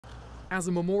As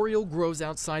a memorial grows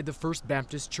outside the First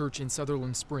Baptist Church in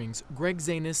Sutherland Springs, Greg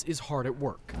Zanis is hard at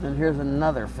work. And here's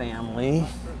another family.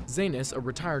 Zanis, a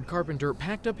retired carpenter,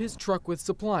 packed up his truck with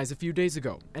supplies a few days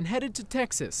ago and headed to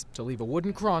Texas to leave a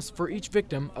wooden cross for each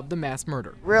victim of the mass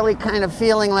murder. Really kind of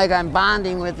feeling like I'm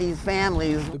bonding with these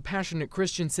families. The passionate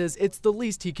Christian says it's the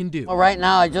least he can do. Well, right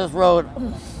now I just wrote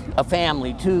a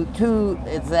family, two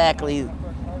exactly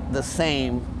the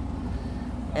same.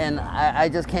 And I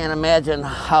just can't imagine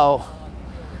how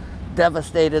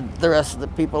devastated the rest of the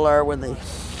people are when they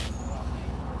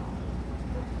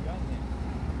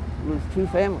lose two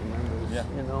family members,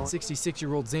 you know.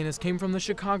 66-year-old Zanis came from the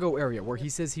Chicago area, where he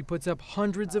says he puts up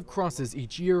hundreds of crosses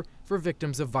each year for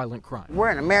victims of violent crime.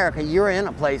 We're in America. You're in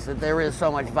a place that there is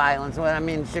so much violence. I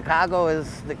mean, Chicago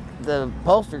is the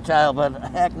poster child, but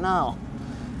heck no.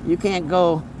 You can't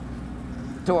go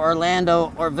to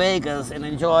Orlando or Vegas and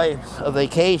enjoy a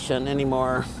vacation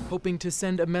anymore. Hoping to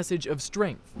send a message of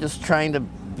strength. Just trying to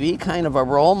be kind of a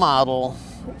role model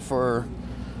for,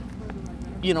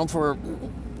 you know, for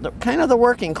kind of the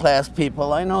working class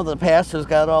people. I know the pastor's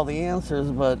got all the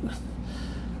answers, but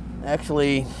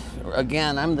actually,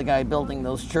 again, I'm the guy building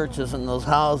those churches and those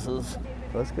houses.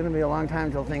 So it's going to be a long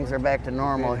time till things are back to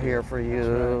normal here for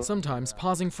you. Sometimes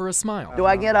pausing for a smile. Do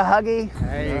I get a huggy?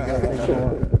 There you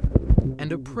go.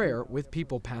 And a prayer with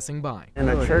people passing by. In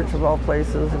a church of all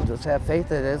places, and just have faith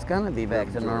that it's going to be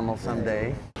back to normal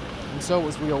someday. And so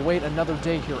as we await another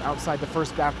day here outside the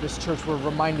First Baptist Church, we're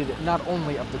reminded not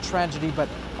only of the tragedy, but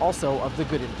also of the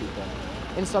good in people.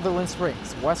 In Sutherland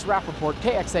Springs, Wes Rappaport,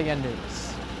 KXAN News.